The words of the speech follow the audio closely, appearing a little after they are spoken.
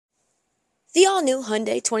The all-new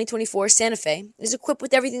Hyundai 2024 Santa Fe is equipped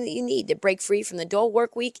with everything that you need to break free from the dull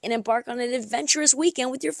work week and embark on an adventurous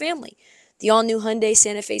weekend with your family. The all-new Hyundai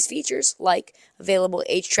Santa Fe's features, like available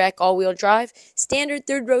H-Track all-wheel drive, standard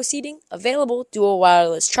third-row seating, available dual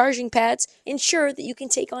wireless charging pads, ensure that you can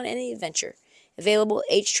take on any adventure. Available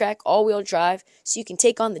H-Track all-wheel drive so you can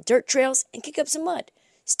take on the dirt trails and kick up some mud.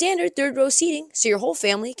 Standard third-row seating so your whole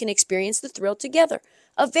family can experience the thrill together.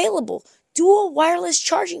 Available dual wireless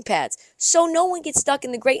charging pads so no one gets stuck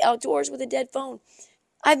in the great outdoors with a dead phone.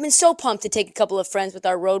 I've been so pumped to take a couple of friends with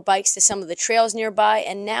our road bikes to some of the trails nearby,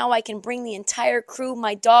 and now I can bring the entire crew,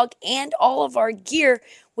 my dog, and all of our gear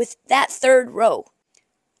with that third row.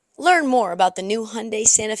 Learn more about the new Hyundai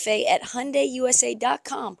Santa Fe at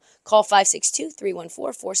HyundaiUSA.com. Call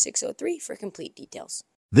 562-314-4603 for complete details.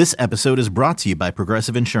 This episode is brought to you by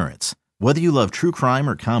Progressive Insurance. Whether you love true crime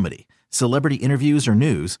or comedy, celebrity interviews or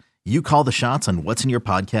news, you call the shots on what's in your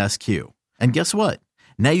podcast queue. And guess what?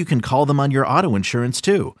 Now you can call them on your auto insurance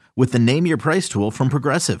too with the Name Your Price tool from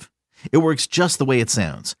Progressive. It works just the way it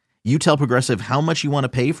sounds. You tell Progressive how much you want to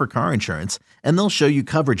pay for car insurance, and they'll show you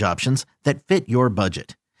coverage options that fit your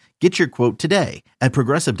budget. Get your quote today at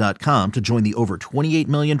Progressive.com to join the over 28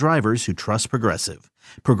 million drivers who trust Progressive.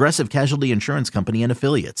 Progressive Casualty Insurance Company and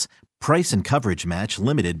Affiliates. Price and coverage match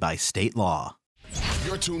limited by state law.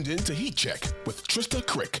 You're tuned in to Heat Check with Trista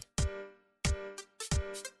Crick.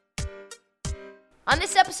 On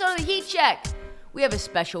this episode of the Heat Check, we have a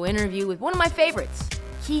special interview with one of my favorites,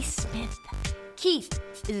 Keith Smith. Keith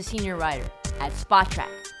is a senior writer at Spotrac,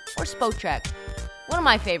 or Spotrac, one of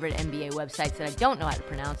my favorite NBA websites that I don't know how to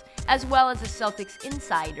pronounce, as well as a Celtics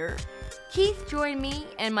insider. Keith joined me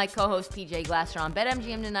and my co-host PJ Glasser on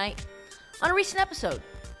BetMGM tonight. On a recent episode,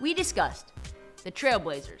 we discussed the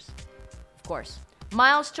Trailblazers, of course,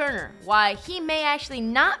 Miles Turner, why he may actually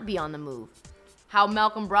not be on the move, how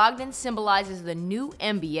Malcolm Brogdon symbolizes the new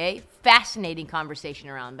NBA, fascinating conversation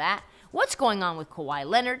around that, what's going on with Kawhi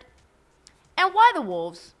Leonard, and why the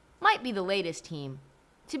Wolves might be the latest team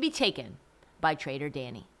to be taken by Trader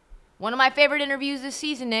Danny. One of my favorite interviews this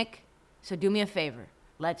season, Nick, so do me a favor.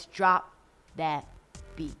 Let's drop that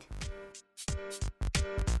beat.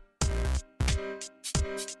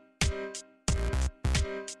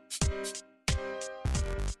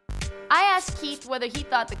 I asked Keith whether he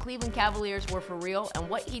thought the Cleveland Cavaliers were for real and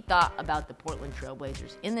what he thought about the Portland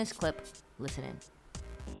Trailblazers. In this clip, listen in.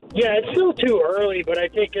 Yeah, it's still too early, but I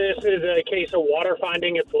think this is a case of water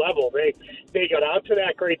finding its level. They got out to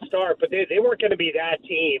that great start, but they weren't going to be that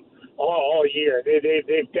team all year.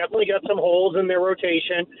 They've definitely got some holes in their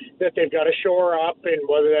rotation that they've got to shore up, and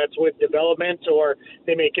whether that's with development or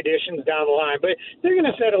they make additions down the line. But they're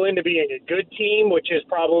going to settle into being a good team, which is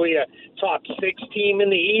probably a top 6 team in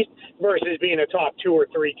the East versus being a top 2 or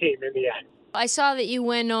 3 team in the East. I saw that you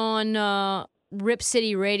went on Rip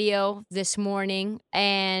City Radio this morning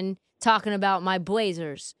and talking about my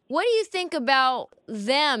Blazers. What do you think about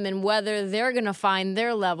them and whether they're going to find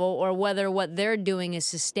their level or whether what they're doing is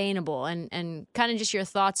sustainable, and kind of just your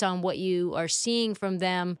thoughts on what you are seeing from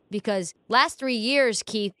them? Because last 3 years,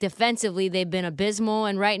 Keith, defensively, they've been abysmal,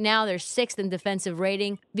 and right now they're 6th in defensive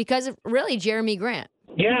rating because of really Jeremy Grant.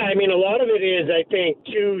 Yeah, I mean, a lot of it is, I think,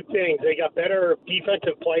 2 things. They got better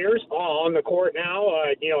defensive players on the court now.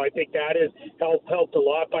 I think that has helped a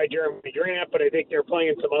lot by Jeremy Grant, but I think they're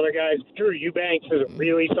playing some other guys. Drew Eubanks is a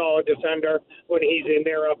really solid defender when he's in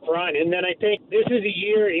there up front. And then I think this is a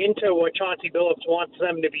year into what Chauncey Billups wants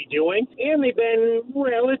them to be doing, and they've been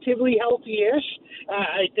relatively healthy-ish,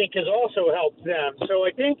 I think has also helped them. So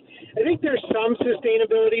I think there's some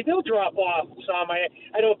sustainability. They'll drop off some. I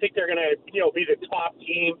don't think they're going to, be the top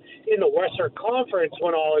team in the Western Conference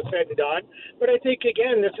when all is said and done. But I think,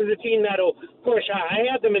 again, this is a team that'll push. I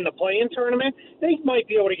had them in the play-in tournament. They might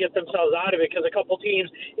be able to get themselves out of it because a couple teams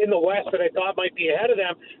in the West that I thought might be ahead of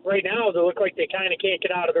them right now, they look like they kind of can't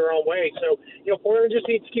get out of their own way. So, Portland just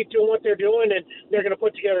needs to keep doing what they're doing, and they're going to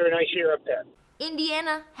put together a nice year up there.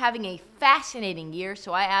 Indiana having a fascinating year,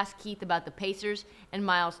 so I asked Keith about the Pacers and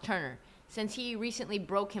Miles Turner. Since he recently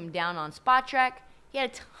broke him down on Spotrac, he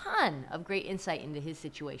had a ton of great insight into his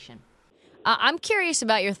situation. I'm curious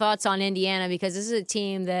about your thoughts on Indiana because this is a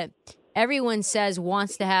team that everyone says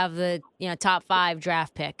wants to have the top 5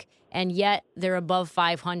 draft pick, and yet they're above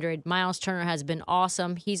 500. Miles Turner has been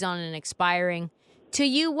awesome. He's on an expiring. To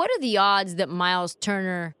you, what are the odds that Miles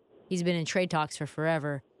Turner, he's been in trade talks for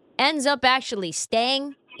forever, ends up actually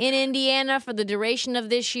staying in Indiana for the duration of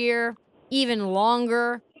this year, even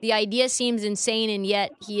longer? The idea seems insane, and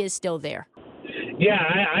yet he is still there. Yeah,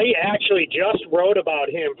 I actually just wrote about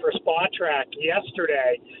him for Spot Track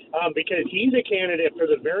yesterday because he's a candidate for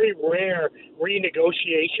the very rare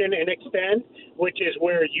renegotiation and extend, which is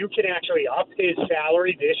where you can actually up his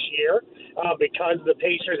salary this year because the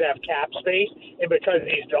Pacers have cap space and because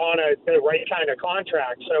he's on the right kind of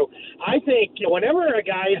contract. So I think whenever a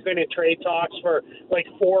guy has been in trade talks for like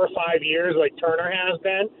 4 or 5 years, like Turner has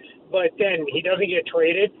been, but then he doesn't get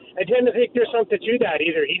traded, I tend to think there's something to that.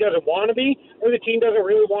 Either he doesn't want to be or the team doesn't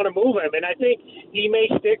really want to move him. And I think he may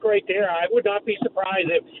stick right there. I would not be surprised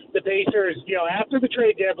if the Pacers, after the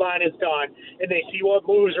trade deadline is done and they see what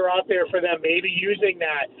moves are out there for them, maybe using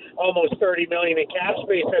that almost $30 million in cap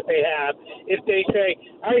space that they have, if they say,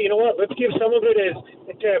 all right, you know what, let's give some of it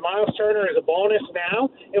to Miles Turner as a bonus now,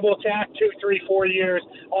 and we'll tack 2, 3, 4 years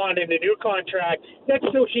on in the new contract. That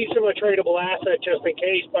still keeps him a tradable asset just in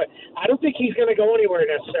case, but I don't think he's going to go anywhere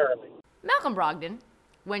necessarily. Malcolm Brogdon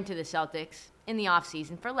went to the Celtics in the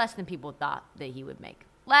offseason for less than people thought that he would make.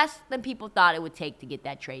 Less than people thought it would take to get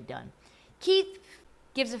that trade done. Keith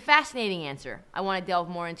gives a fascinating answer I want to delve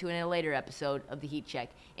more into in a later episode of the Heat Check.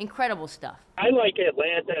 Incredible stuff. I like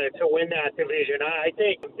Atlanta to win that division. I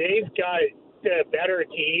think they've got the better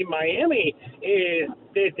team. Miami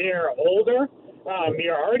they're older.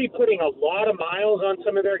 You're already putting a lot of miles on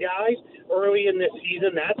some of their guys early in this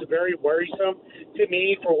season. That's very worrisome to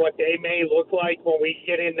me for what they may look like when we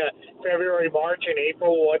get into February, March, and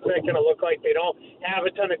April. What's that going to look like? They don't have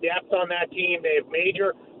a ton of depth on that team. They have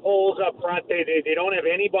major holes up front. They don't have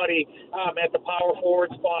anybody at the power forward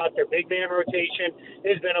spot. Their big man rotation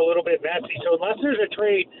has been a little bit messy. So unless there's a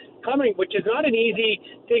trade coming, which is not an easy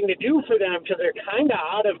thing to do for them because they're kind of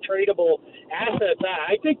out of tradable assets,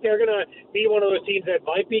 I think they're going to be one of those teams that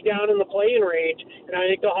might be down in the play-in range, and I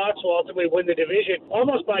think the Hawks will ultimately win the division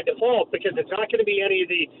almost by default because it's not going to be any of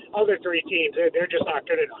the other 3 teams. They're just not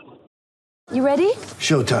good enough. You ready?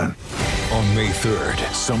 Showtime. On May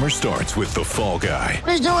 3rd, summer starts with The Fall Guy.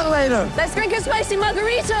 Let's do it later. Let's drink a spicy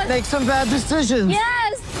margarita. Make some bad decisions.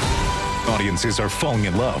 Yes. Audiences are falling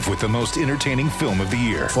in love with the most entertaining film of the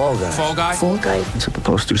year. Fall Guy. Fall Guy? Fall Guy. That's what the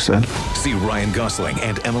poster said. See Ryan Gosling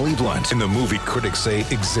and Emily Blunt in the movie critics say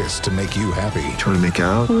exists to make you happy. Trying to make it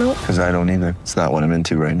out? Nope. Because I don't either. It's not what I'm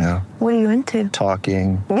into right now. What are you into?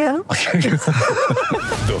 Talking. Yeah.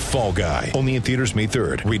 The Fall Guy. Only in theaters May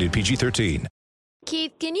 3rd. Rated PG-13.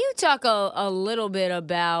 Keith, can you talk a little bit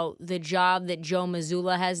about the job that Joe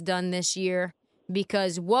Mazzulla has done this year?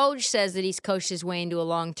 Because Woj says that he's coached his way into a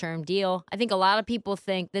long-term deal. I think a lot of people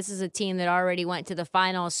think this is a team that already went to the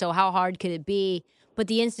finals, so how hard could it be? But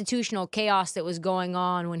the institutional chaos that was going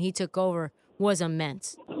on when he took over was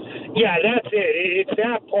immense. Yeah, that's it. It's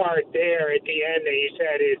that part there at the end that you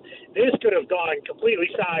said is this could have gone completely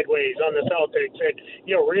sideways on the Celtics and,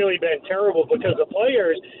 really been terrible because the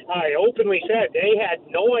players openly said they had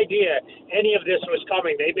no idea any of this was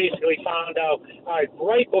coming. They basically found out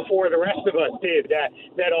right before the rest of us did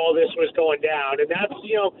that all this was going down. And that's,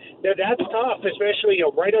 that's tough, especially,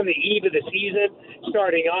 right on the eve of the season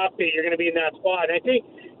starting up that you're going to be in that spot. And I think,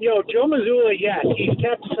 Joe Mazzulla, yes, he's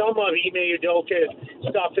kept some of Ime Udoka's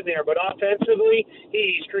stuff in there, but offensively,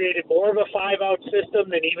 he's created more of a 5-out system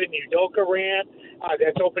than even Udoka ran.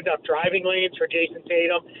 That's opened up driving lanes for Jason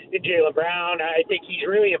Tatum and Jaylen Brown. I think he's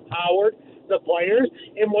really empowered the players.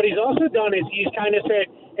 And what he's also done is he's kind of said,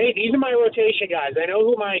 hey, these are my rotation guys. I know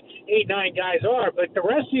who my 8, 9 guys are, but the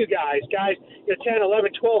rest of you guys, 10, 11,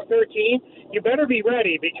 12, 13, you better be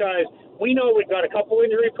ready because we know we've got a couple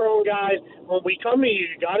injury-prone guys. When we come to you,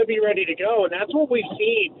 you got to be ready to go, and that's what we've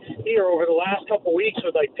seen here over the last couple weeks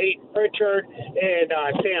with like Peyton Pritchard and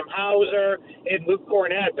Sam Hauser and Luke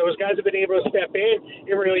Cornett. Those guys have been able to step in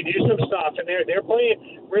and really do some stuff, and they're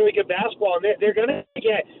playing really good basketball, and they're going to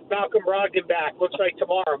get Malcolm Brogdon back. Looks like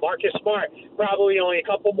tomorrow. Marcus Smart probably only a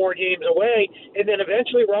couple more games away, and then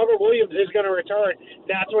eventually Robert Williams is going to return.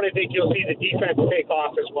 That's when I think you'll see the defense take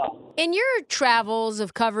off as well. In your travels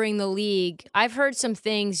of covering the league, I've heard some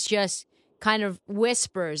things just kind of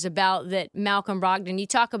whispers about that Malcolm Brogdon. You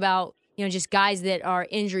talk about, just guys that are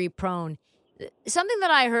injury prone. Something that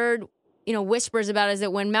I heard, whispers about is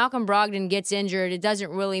that when Malcolm Brogdon gets injured, it doesn't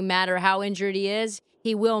really matter how injured he is.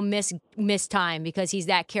 He will miss time because he's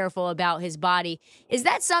that careful about his body. Is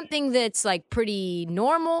that something that's like pretty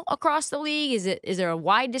normal across the league? Is there a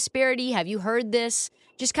wide disparity? Have you heard this?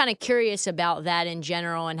 Just kind of curious about that in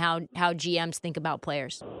general and how GMs think about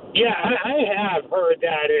players. Yeah, I have heard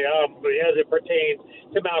that as it pertains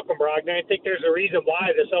to Malcolm Brogdon. I think there's a reason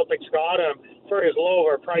why the Celtics got him for as low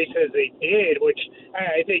of a price as they did, which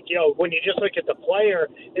I think, when you just look at the player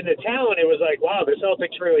and the talent, it was like, wow, the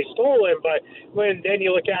Celtics really stole him. But when then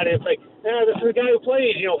you look at it, it's like, this is a guy who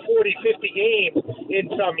plays, 40, 50 games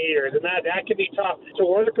in some years, and that can be tough to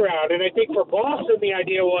work around. And I think for Boston, the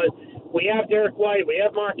idea was, we have Derek White, we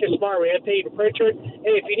have Marcus Smart, we have Peyton Pritchard.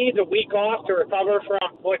 Hey, if he needs a week off to recover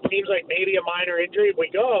from what seems like maybe a minor injury,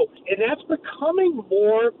 we go. And that's becoming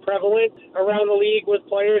more prevalent around the league with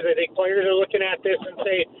players. I think players are looking at this and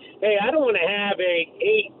saying, hey, I don't want to have a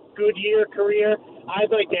 8-good-year career.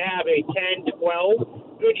 I'd like to have a 10,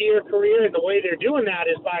 12-good-year career. And the way they're doing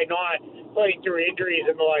that is by not playing through injuries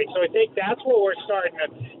and the like. So I think that's what we're starting to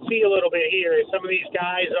see a little bit here is some of these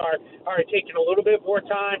guys are taking a little bit more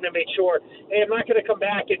time to make sure, hey, I'm not going to come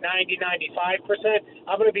back at 90, 95%.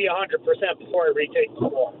 I'm going to be 100% before I retake the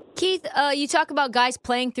ball. Keith, you talk about guys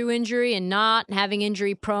playing through injury and not having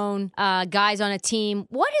injury-prone guys on a team.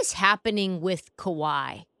 What is happening with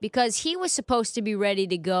Kawhi? Because he was supposed to be ready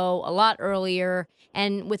to go a lot earlier,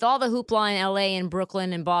 and with all the hoopla in L.A. and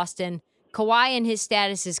Brooklyn and Boston, Kawhi and his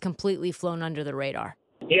status is completely flown under the radar.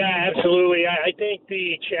 Yeah, absolutely. I think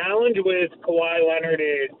the challenge with Kawhi Leonard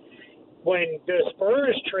is when the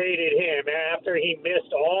Spurs traded him after he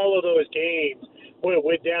missed all of those games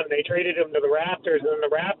with them, they traded him to the Raptors, and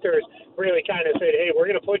the Raptors really kind of said, hey, we're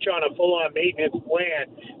going to put you on a full-on maintenance plan,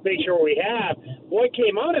 make sure we have. What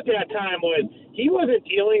came out at that time was he wasn't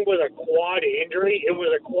dealing with a quad injury. It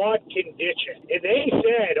was a quad condition. And they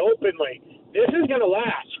said openly, this is going to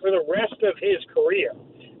last for the rest of his career.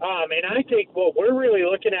 And I think what we're really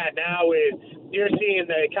looking at now is you're seeing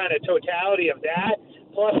the kind of totality of that,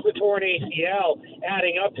 plus the torn ACL,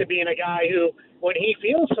 adding up to being a guy who, when he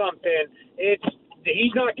feels something,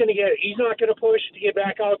 he's not going to push to get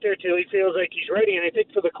back out there till he feels like he's ready. And I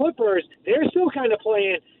think for the Clippers, they're still kind of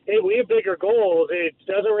playing, hey, we have bigger goals. It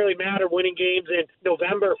doesn't really matter winning games in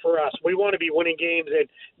November for us. We want to be winning games in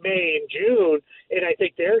May and June. And I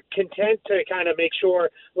think they're content to kind of make sure,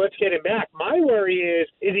 let's get him back. My worry is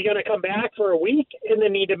he going to come back for a week and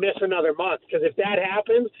then need to miss another month? Because if that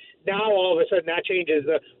happens, now all of a sudden that changes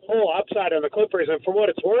the whole upside on the Clippers. And for what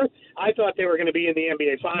it's worth, I thought they were going to be in the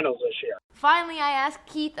NBA Finals this year. Finally, I asked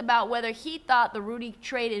Keith about whether he thought the Rudy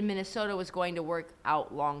trade in Minnesota was going to work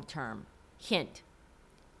out long term. Hint,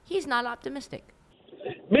 he's not optimistic.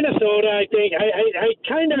 Minnesota, I think, I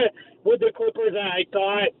kind of, with the Clippers, I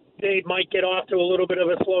thought they might get off to a little bit of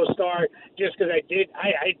a slow start just because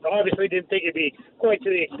I obviously didn't think it'd be quite to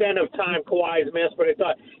the extent of time Kawhi's missed, but I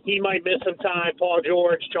thought he might miss some time. Paul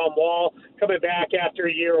George, John Wall coming back after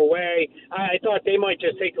a year away. I thought they might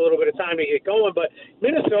just take a little bit of time to get going, but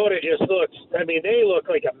Minnesota just looks, they look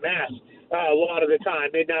like a mess. A lot of the time.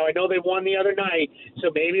 Now, I know they won the other night,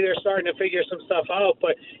 so maybe they're starting to figure some stuff out.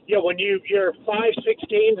 But, when you're 5-6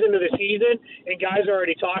 games into the season and guys are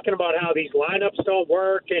already talking about how these lineups don't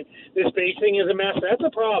work and the spacing is a mess, that's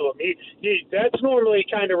a problem. That's normally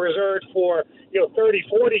kind of reserved for, 30,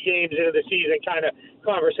 40 games into the season kind of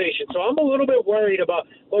conversation. So I'm a little bit worried about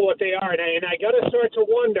what they are. And I got to start to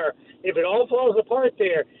wonder if it all falls apart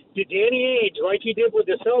there. Did Danny Ainge, like he did with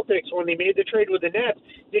the Celtics when they made the trade with the Nets,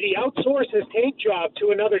 did he outsource his tank job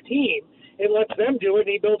to another team and lets them do it, and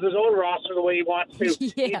he builds his own roster the way he wants to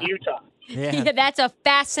in Utah? Yeah, that's a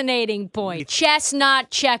fascinating point. Chess, not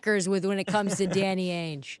checkers, when it comes to Danny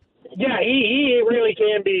Ainge. Yeah, he really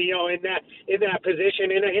can be, in that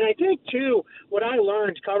position. And I think, too, what I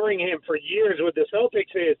learned covering him for years with the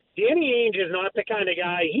Celtics is Danny Ainge is not the kind of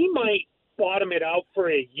guy, he might bottom it out for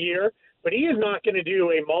a year, but he is not going to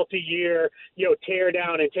do a multi-year, tear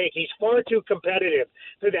down and take. He's far too competitive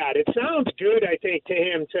for that. It sounds good, I think, to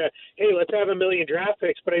him to, hey, let's have 1 million draft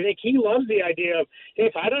picks, but I think he loves the idea of, hey,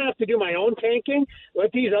 if I don't have to do my own tanking,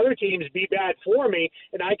 let these other teams be bad for me,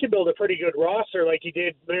 and I can build a pretty good roster like he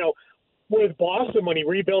did, with Boston when he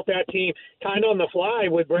rebuilt that team kind of on the fly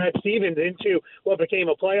with Brad Stevens into what became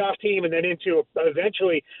a playoff team and then into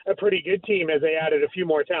eventually a pretty good team as they added a few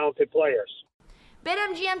more talented players.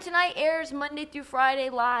 BetMGM Tonight airs Monday through Friday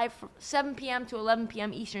live from 7 p.m. to 11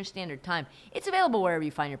 p.m. Eastern Standard Time. It's available wherever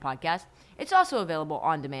you find your podcast. It's also available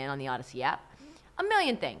on demand on the Odyssey app. A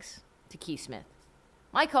million thanks to Keith Smith,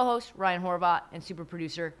 my co-host Ryan Horvath, and super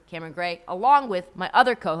producer Cameron Gray, along with my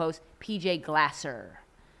other co-host PJ Glasser.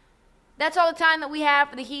 That's all the time that we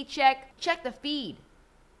have for the Heat Check. Check the feed,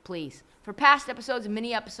 please, for past episodes and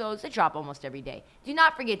mini episodes that drop almost every day. Do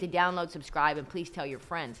not forget to download, subscribe, and please tell your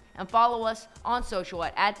friends. And follow us on social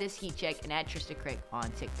at @ThisHeatCheck and @TristaCrick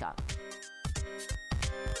on TikTok.